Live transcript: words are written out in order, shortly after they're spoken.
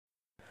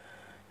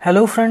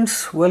Hello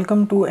friends,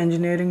 welcome to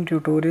engineering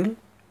tutorial.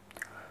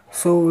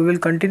 So we will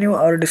continue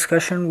our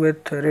discussion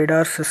with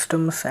radar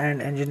systems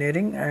and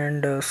engineering,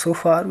 and so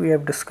far we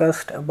have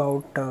discussed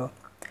about the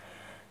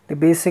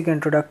basic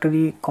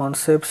introductory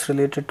concepts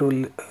related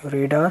to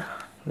radar,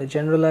 the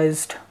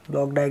generalized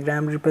block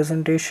diagram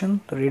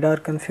representation, the radar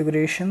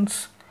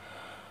configurations,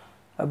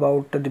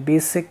 about the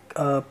basic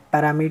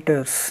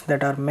parameters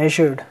that are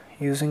measured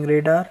using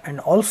radar, and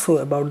also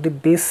about the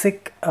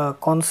basic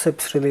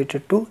concepts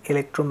related to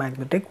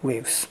electromagnetic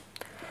waves.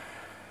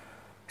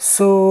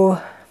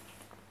 So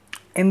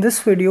in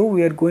this video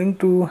we are going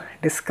to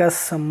discuss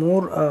some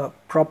more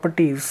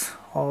properties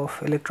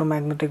of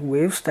electromagnetic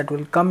waves that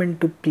will come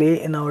into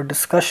play in our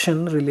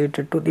discussion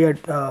related to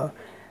the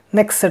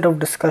next set of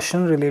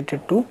discussion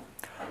related to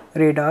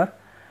radar,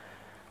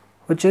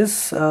 which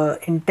is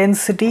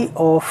intensity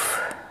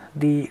of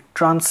the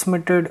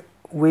transmitted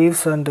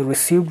waves and the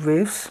received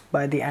waves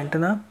by the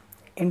antenna,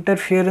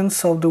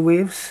 interference of the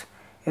waves,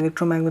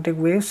 electromagnetic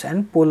waves,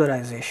 and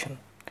polarization.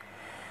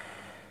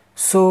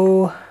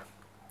 So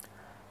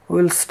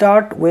we will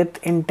start with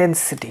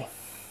intensity.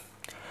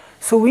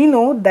 So we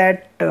know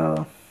that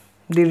the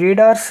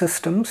radar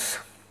systems,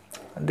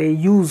 they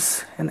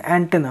use an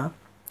antenna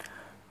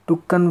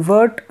to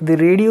convert the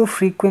radio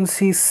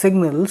frequency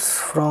signals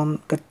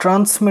from the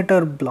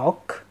transmitter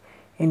block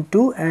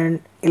into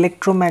an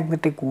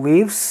electromagnetic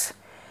waves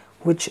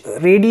which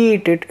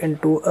radiate it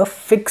into a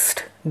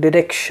fixed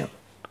direction,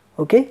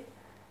 okay,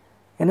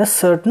 in a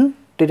certain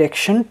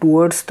direction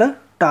towards the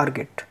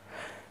target.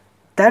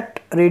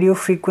 That radio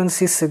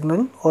frequency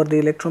signal or the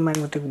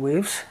electromagnetic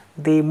waves,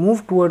 they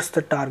move towards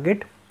the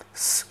target.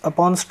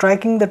 Upon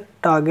striking the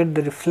target,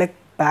 they reflect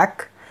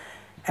back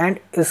and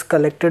is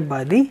collected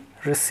by the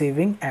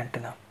receiving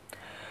antenna.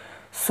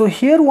 So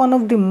here one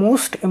of the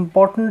most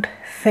important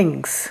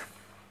things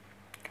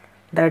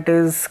that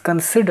is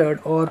considered,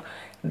 or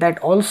that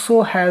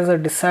also has a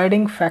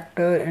deciding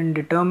factor in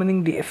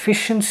determining the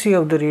efficiency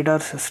of the radar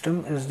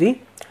system, is the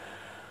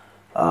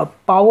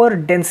power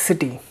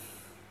density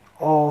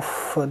of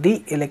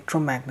the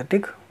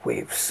electromagnetic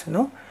waves,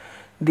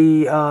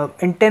 the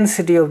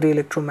intensity of the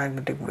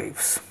electromagnetic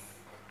waves,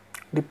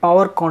 the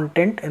power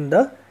content in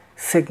the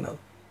signal.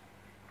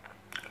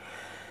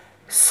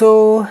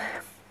 So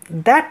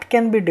that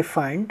can be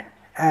defined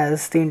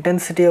as the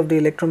intensity of the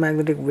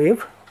electromagnetic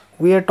wave.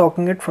 We are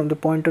talking it from the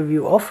point of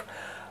view of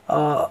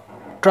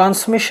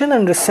transmission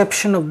and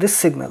reception of the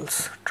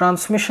signals,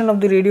 transmission of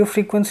the radio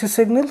frequency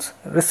signals,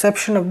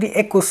 reception of the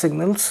echo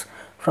signals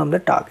from the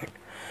target.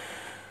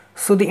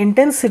 So the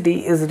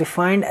intensity is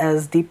defined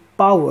as the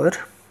power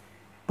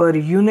per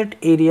unit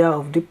area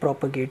of the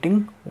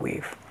propagating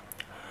wave.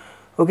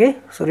 Okay,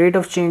 so rate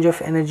of change of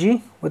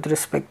energy with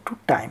respect to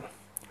time.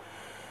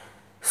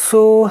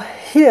 So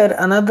here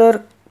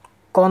another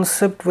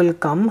concept will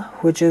come,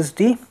 which is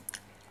the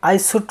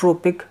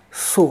isotropic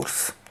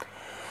source.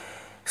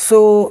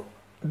 So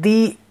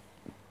the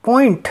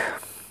point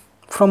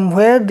from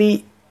where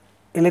the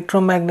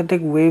electromagnetic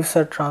waves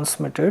are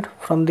transmitted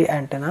from the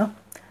antenna,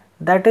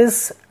 that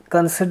is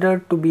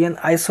considered to be an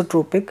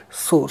isotropic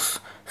source.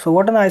 So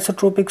what an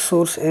isotropic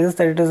source is,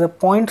 that it is a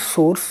point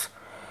source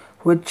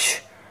from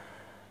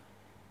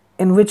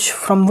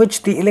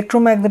which the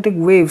electromagnetic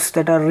waves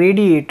that are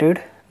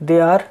radiated, they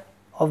are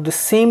of the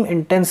same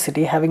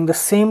intensity, having the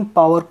same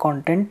power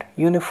content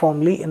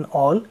uniformly in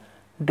all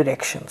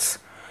directions.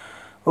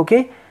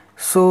 Okay,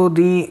 so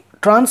the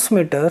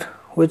transmitter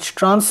which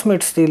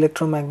transmits the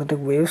electromagnetic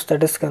waves,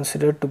 that is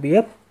considered to be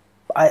an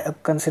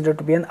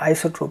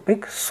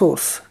isotropic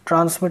source,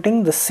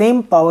 transmitting the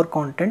same power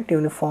content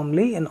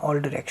uniformly in all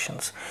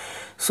directions.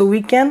 So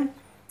we can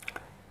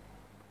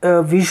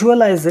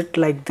visualize it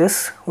like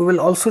this. We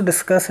will also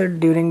discuss it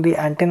during the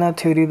antenna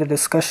theory, the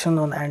discussion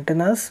on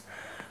antennas.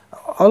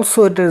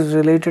 Also it is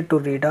related to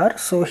radar.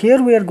 So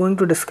here we are going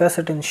to discuss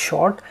it in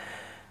short.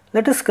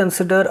 Let us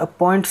consider a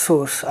point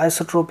source,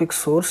 isotropic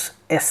source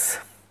S.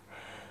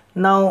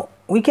 Now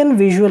we can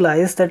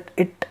visualize that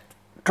it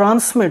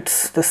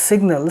transmits the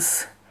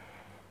signals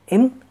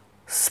in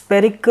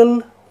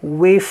spherical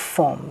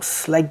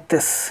waveforms like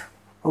this,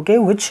 okay,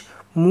 which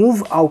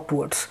move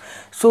outwards.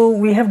 So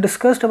we have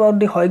discussed about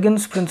the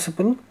Huygens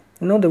principle,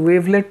 the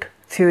wavelet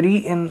theory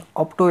in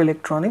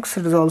optoelectronics.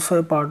 It is also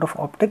a part of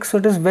optics, so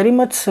it is very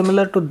much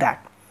similar to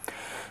that.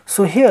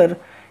 So here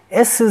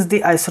S is the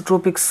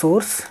isotropic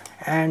source,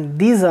 and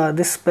these are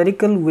the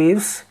spherical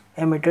waves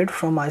emitted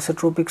from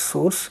isotropic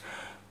source,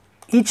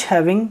 each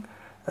having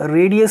a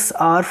radius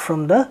r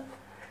from the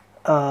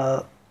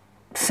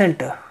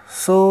center.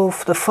 So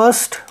the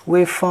first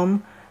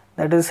waveform,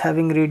 that is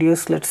having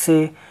radius, let's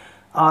say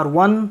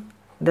r1,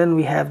 then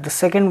we have the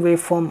second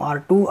waveform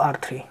r2,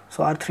 r3.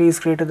 So r3 is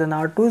greater than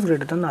r2 is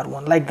greater than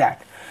r1, like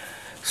that.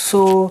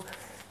 So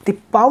the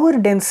power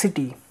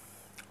density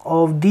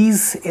of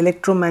these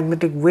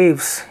electromagnetic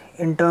waves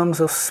in terms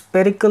of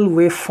spherical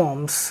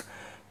waveforms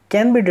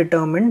can be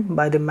determined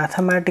by the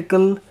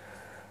mathematical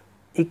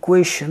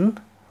equation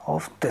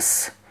of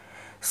this.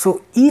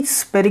 So each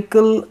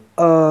spherical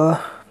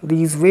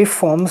these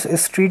waveforms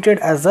is treated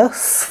as a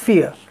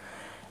sphere,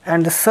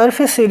 and the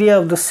surface area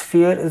of the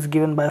sphere is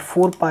given by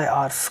 4 pi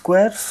r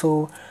square.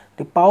 So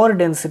the power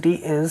density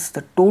is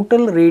the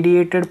total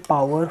radiated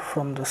power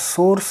from the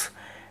source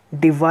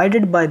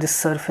divided by the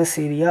surface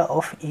area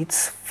of each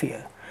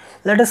sphere.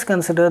 Let us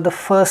consider the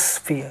first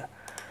sphere.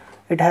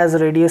 It has a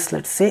radius,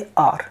 let's say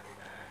r.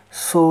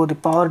 So the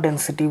power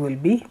density will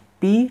be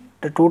P,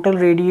 the total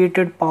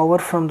radiated power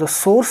from the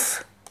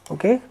source,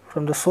 okay,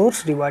 from the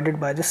source divided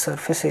by the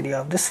surface area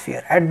of the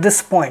sphere. At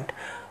this point,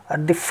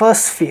 at the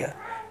first sphere,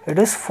 it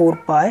is 4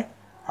 pi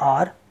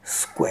r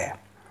square,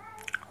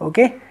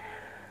 okay.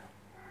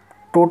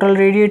 Total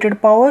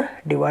radiated power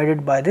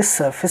divided by the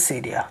surface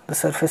area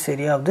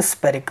of the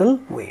spherical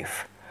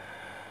wave.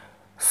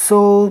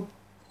 So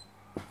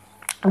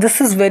this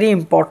is very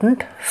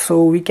important.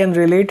 So we can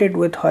relate it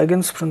with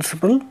Huygens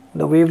principle,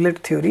 the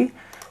wavelet theory.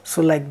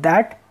 So like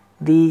that,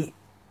 the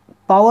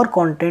power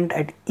content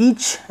at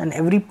each and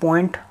every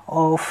point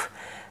of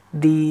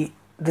this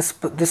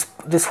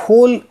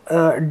whole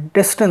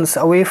distance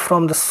away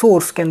from the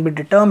source can be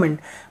determined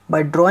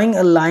by drawing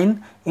a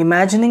line,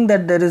 imagining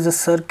that there is a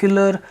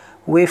circular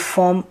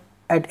waveform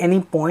at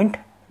any point,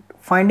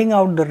 finding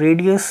out the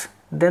radius,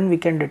 then we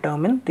can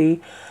determine the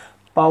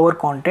power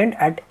content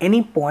at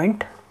any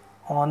point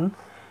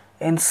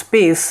in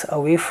space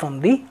away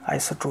from the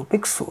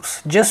isotropic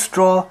source. Just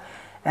draw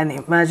an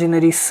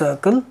imaginary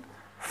circle,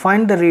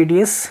 find the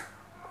radius,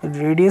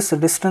 the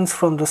distance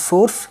from the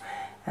source,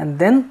 and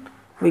then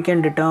we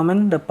can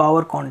determine the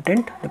power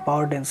content, the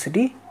power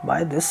density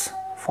by this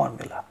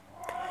formula.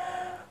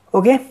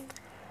 Okay.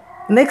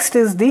 Next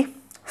is the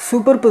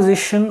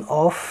superposition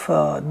of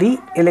the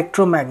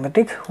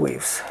electromagnetic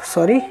waves.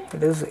 Sorry,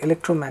 it is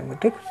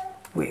electromagnetic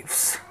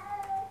waves.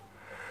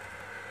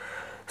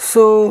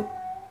 So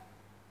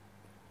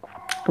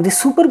the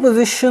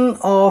superposition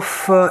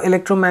of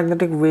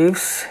electromagnetic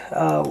waves,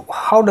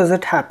 how does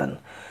it happen?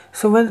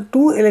 So when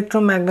two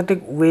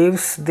electromagnetic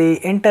waves, they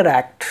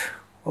interact,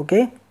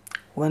 okay,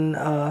 when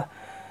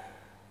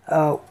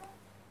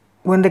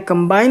they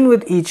combine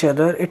with each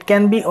other, it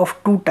can be of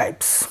two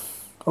types,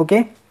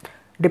 okay.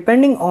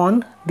 Depending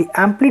on the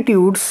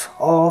amplitudes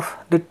of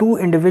the two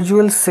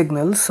individual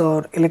signals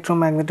or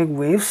electromagnetic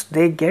waves,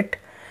 they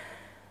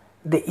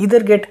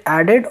either get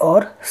added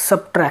or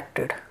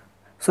subtracted.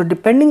 So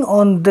depending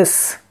on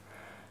this,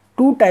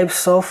 two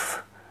types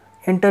of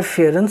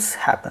interference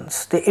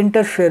happens. They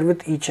interfere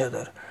with each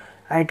other,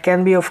 and it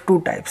can be of two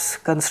types: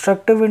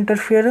 constructive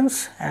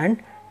interference and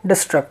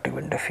destructive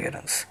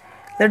interference.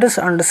 Let us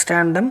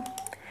understand them.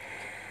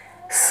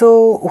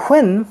 So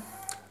when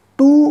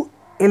two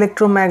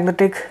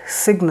electromagnetic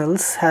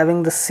signals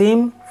having the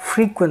same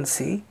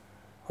frequency,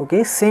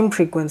 okay, same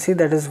frequency,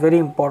 that is very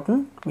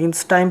important,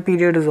 means time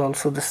period is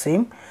also the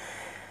same,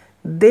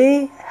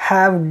 they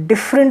have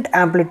different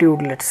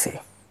amplitude, let's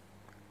say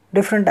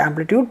different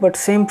amplitude but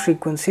same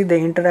frequency, they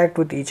interact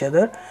with each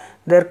other,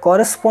 their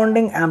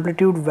corresponding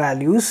amplitude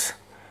values,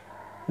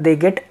 they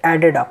get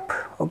added up,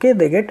 okay,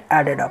 they get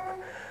added up.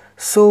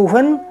 So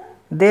when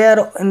they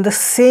are in the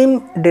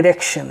same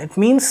direction, it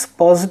means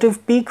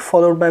positive peak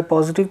followed by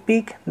positive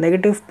peak,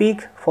 negative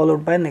peak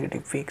followed by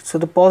negative peak. So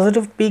the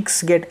positive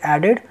peaks get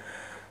added,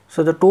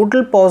 so the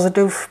total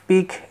positive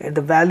peak,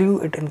 the value,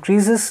 it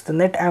increases, the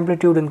net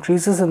amplitude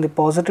increases in the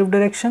positive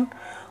direction.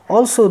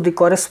 Also the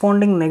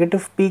corresponding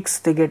negative peaks,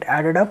 they get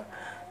added up,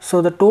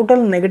 so the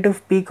total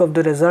negative peak of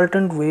the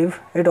resultant wave,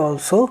 it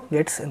also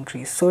gets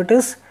increased. So it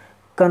is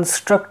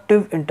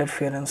constructive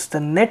interference. The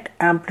net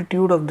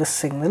amplitude of the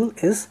signal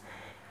is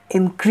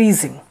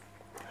increasing.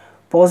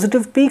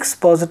 Positive peaks,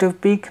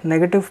 positive peak,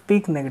 negative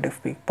peak, negative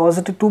peak.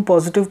 Two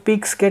positive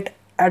peaks get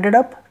added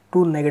up,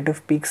 two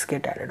negative peaks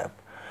get added up.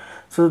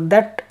 So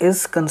that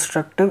is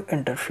constructive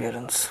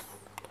interference.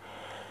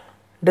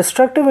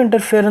 Destructive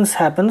interference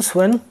happens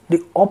when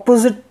the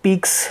opposite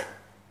peaks,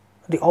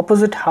 the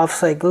opposite half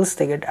cycles,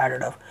 they get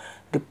added up.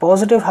 The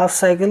positive half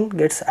cycle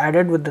gets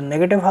added with the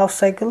negative half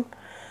cycle.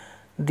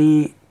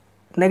 The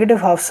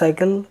negative half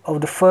cycle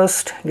of the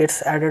first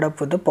gets added up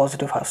with the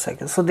positive half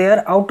cycle. So they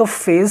are out of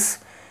phase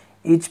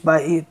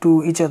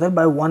to each other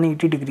by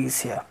 180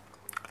 degrees here.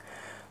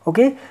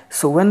 Okay,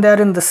 so when they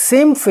are in the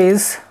same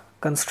phase,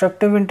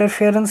 constructive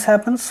interference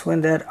happens.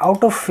 When they are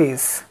out of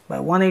phase by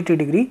 180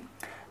 degree,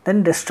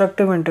 then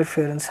destructive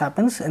interference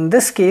happens. In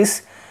this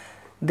case,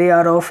 they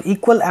are of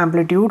equal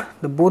amplitude,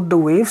 both the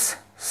waves.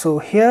 So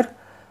here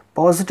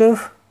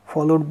positive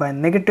followed by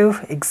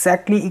negative,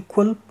 exactly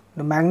equal.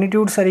 The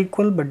magnitudes are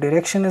equal but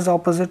direction is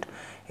opposite.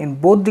 In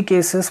both the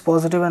cases,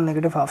 positive and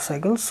negative half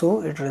cycles,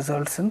 so it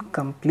results in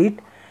complete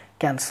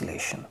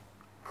cancellation.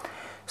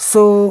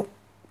 So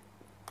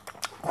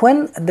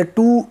when the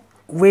two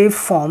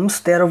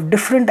waveforms, they are of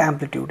different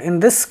amplitude.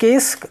 In this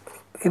case,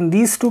 in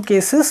these two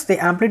cases,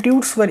 the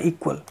amplitudes were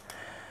equal.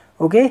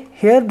 Okay,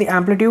 here the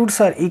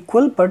amplitudes are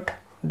equal but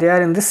they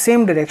are in the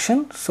same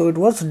direction, so it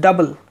was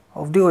double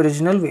of the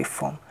original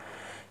waveform.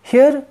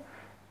 Here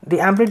the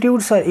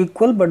amplitudes are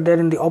equal but they are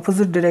in the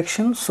opposite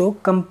direction, so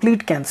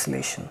complete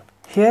cancellation.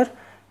 Here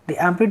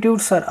the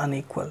amplitudes are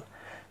unequal.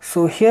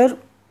 So here,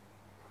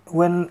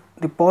 when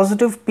the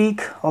positive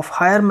peak of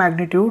higher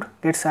magnitude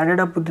gets added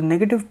up with the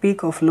negative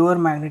peak of lower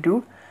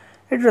magnitude,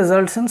 it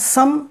results in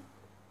some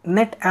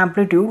net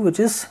amplitude which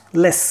is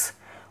less.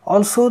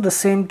 Also the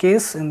same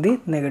case in the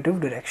negative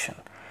direction.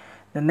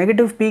 The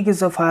negative peak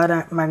is of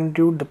higher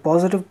magnitude, the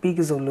positive peak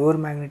is of lower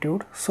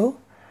magnitude. So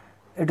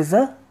it is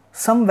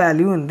some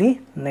value in the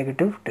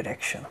negative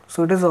direction.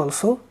 So it is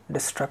also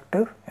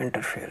destructive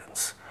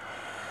interference.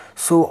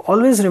 So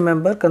always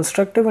remember,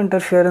 constructive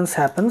interference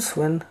happens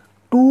when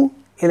two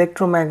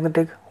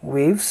electromagnetic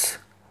waves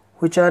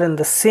which are in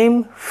the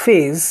same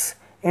phase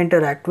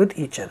interact with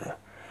each other.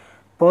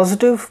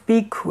 Positive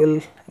peak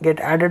will get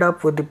added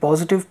up with the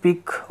positive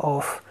peak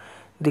of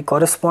the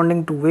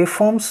corresponding two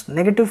waveforms.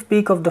 Negative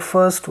peak of the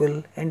first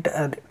will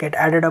get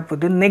added up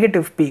with the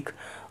negative peak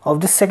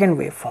of the second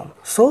waveform.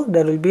 So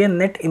there will be a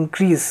net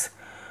increase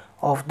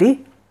of the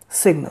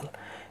signal.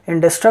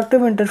 In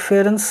destructive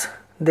interference,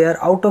 they are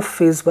out of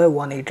phase by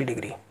 180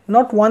 degree.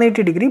 Not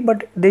 180 degree,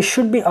 but they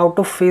should be out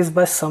of phase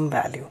by some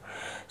value.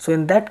 So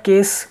in that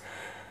case,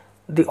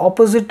 the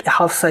opposite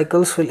half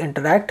cycles will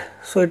interact.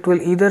 So it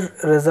will either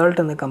result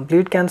in a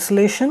complete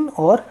cancellation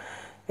or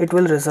it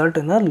will result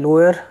in a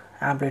lower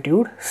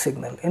amplitude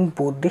signal in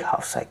both the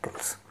half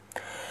cycles.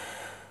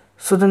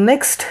 So the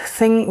next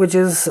thing which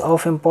is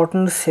of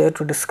importance here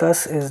to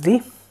discuss is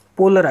the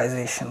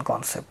polarization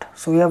concept.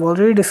 So we have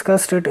already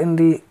discussed it in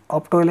the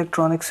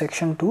optoelectronics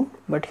section 2,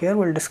 but here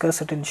we will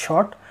discuss it in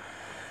short.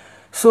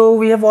 So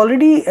we have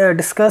already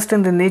discussed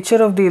in the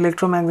nature of the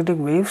electromagnetic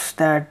waves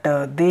that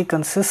they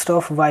consist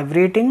of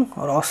vibrating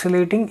or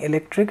oscillating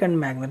electric and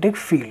magnetic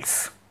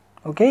fields,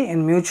 okay,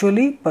 in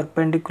mutually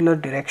perpendicular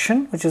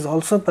direction, which is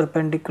also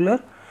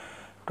perpendicular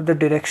to the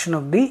direction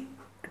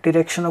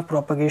of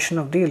propagation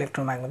of the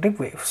electromagnetic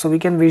wave. So we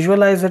can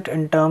visualize it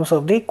in terms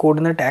of the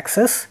coordinate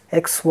axis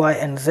x, y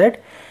and z.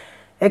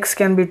 X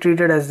can be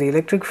treated as the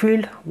electric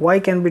field, y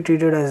can be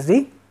treated as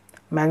the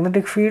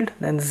magnetic field,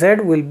 then z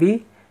will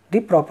be the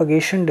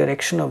propagation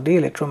direction of the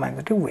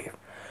electromagnetic wave.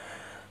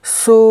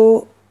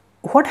 So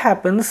what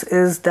happens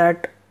is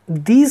that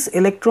these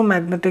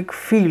electromagnetic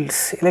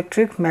fields,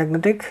 electric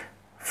magnetic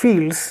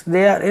fields,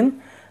 they are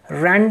in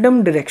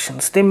random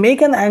directions. They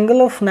make an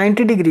angle of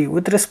 90 degree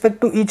with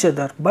respect to each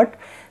other, but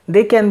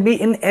they can be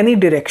in any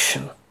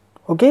direction.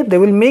 Okay, they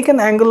will make an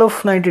angle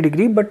of 90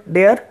 degree, but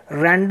they are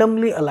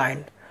randomly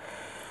aligned.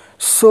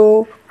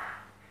 So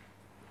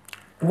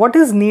what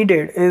is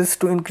needed is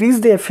to increase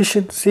the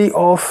efficiency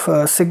of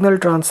signal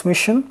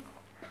transmission.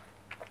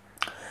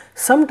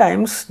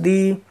 Sometimes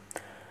the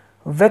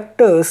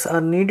vectors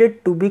are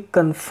needed to be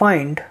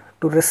confined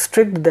to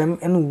restrict them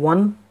in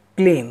one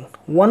plane,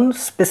 one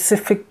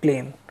specific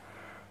plane.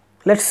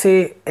 Let's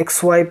say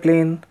xy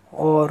plane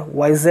or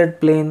yz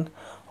plane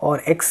or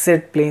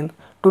xz plane.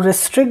 To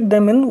restrict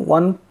them in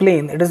one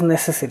plane, it is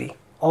necessary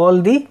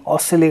all the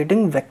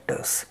oscillating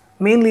vectors,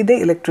 mainly the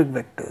electric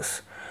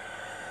vectors.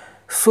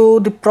 So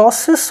the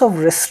process of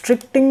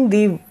restricting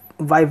the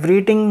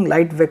vibrating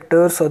light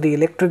vectors or the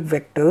electric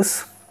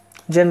vectors,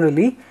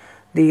 generally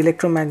the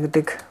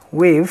electromagnetic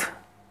wave,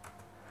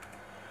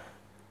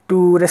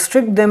 to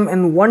restrict them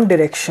in one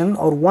direction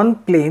or one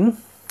plane,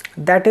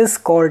 that is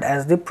called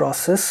as the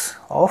process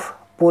of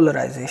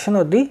polarization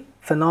or the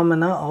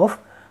phenomena of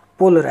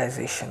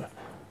polarization.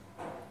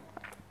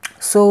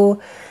 So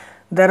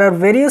there are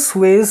various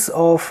ways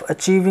of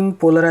achieving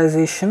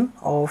polarization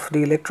of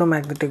the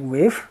electromagnetic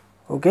wave,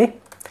 okay.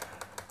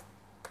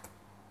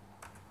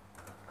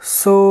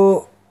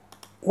 So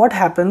what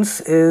happens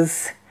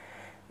is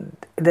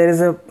there is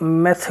a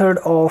method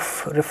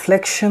of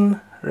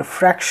reflection,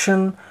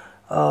 refraction,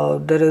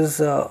 there is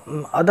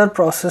other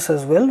process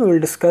as well. We will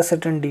discuss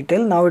it in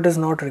detail. Now it is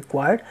not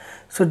required.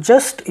 So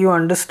just you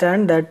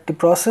understand that the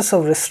process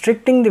of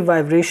restricting the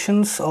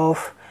vibrations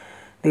of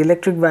the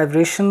electric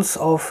vibrations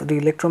of the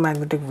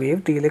electromagnetic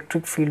wave, the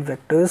electric field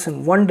vectors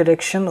in one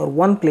direction or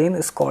one plane,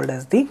 is called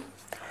as the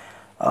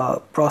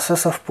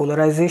process of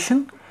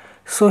polarization.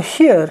 So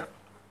here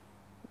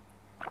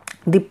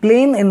the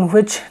plane in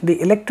which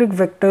the electric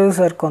vectors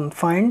are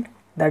confined,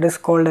 that is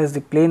called as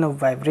the plane of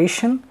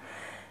vibration,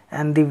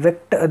 and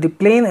the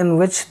plane in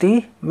which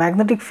the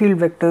magnetic field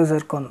vectors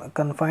are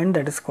confined,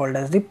 that is called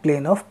as the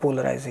plane of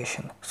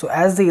polarization. So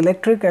as the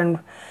electric and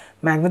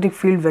magnetic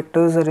field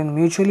vectors are in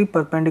mutually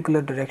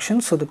perpendicular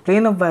directions, so the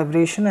plane of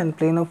vibration and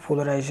plane of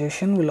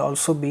polarization will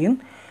also be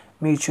in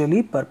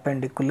mutually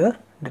perpendicular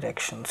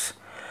directions.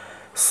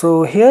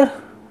 So here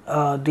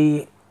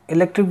the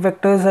electric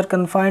vectors are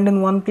confined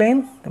in one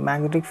plane, the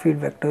magnetic field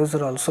vectors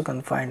are also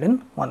confined in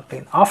one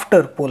plane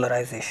after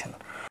polarization.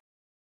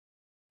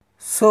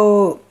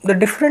 So the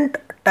different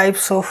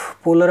types of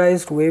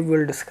polarized wave we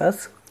will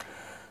discuss.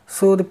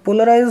 So the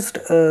polarized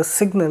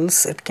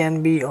signals, it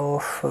can be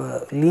of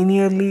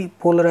linearly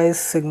polarized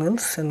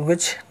signals in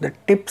which the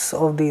tips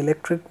of the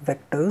electric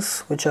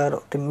vectors, which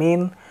are the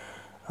main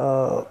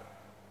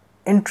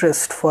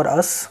interest for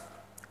us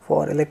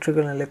for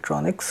electrical and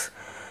electronics,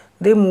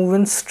 they move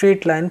in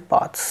straight line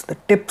paths, the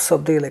tips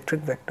of the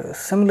electric vectors.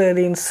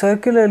 Similarly, in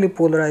circularly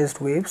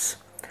polarized waves,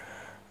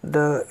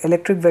 the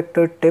electric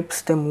vector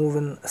tips, they move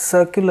in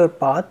circular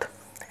path,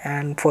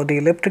 and for the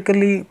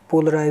electrically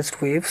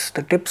polarized waves,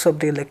 the tips of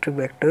the electric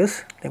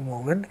vectors, they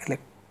move in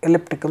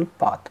elliptical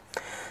path.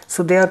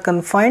 So they are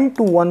confined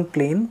to one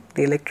plane,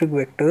 the electric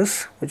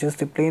vectors, which is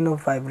the plane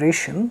of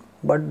vibration,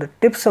 but the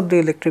tips of the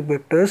electric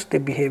vectors, they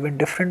behave in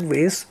different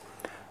ways,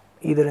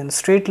 either in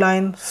straight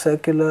line,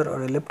 circular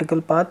or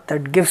elliptical path,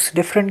 that gives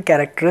different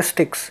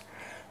characteristics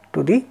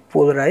to the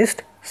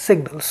polarized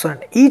signals. So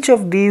each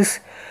of these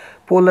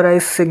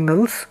polarized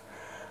signals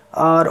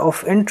are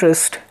of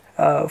interest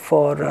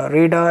for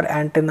radar,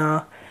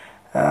 antenna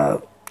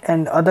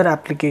and other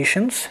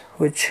applications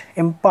which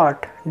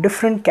impart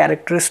different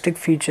characteristic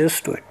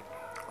features to it.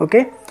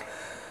 Okay.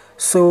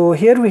 So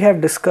here we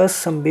have discussed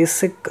some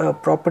basic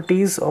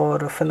properties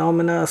or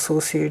phenomena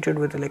associated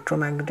with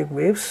electromagnetic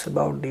waves,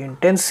 about the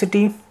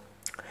intensity,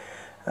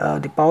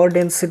 the power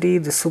density,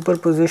 the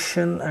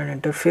superposition and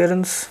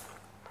interference,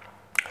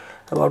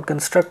 about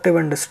constructive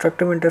and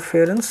destructive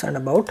interference, and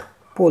about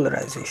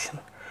polarization.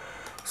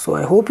 So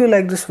I hope you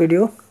like this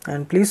video,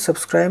 and please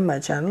subscribe my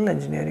channel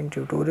Engineering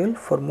Tutorial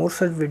for more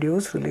such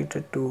videos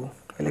related to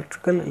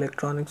electrical,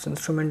 electronics,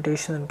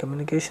 instrumentation and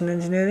communication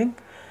engineering.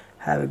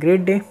 Have a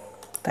great day.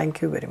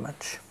 Thank you very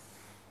much.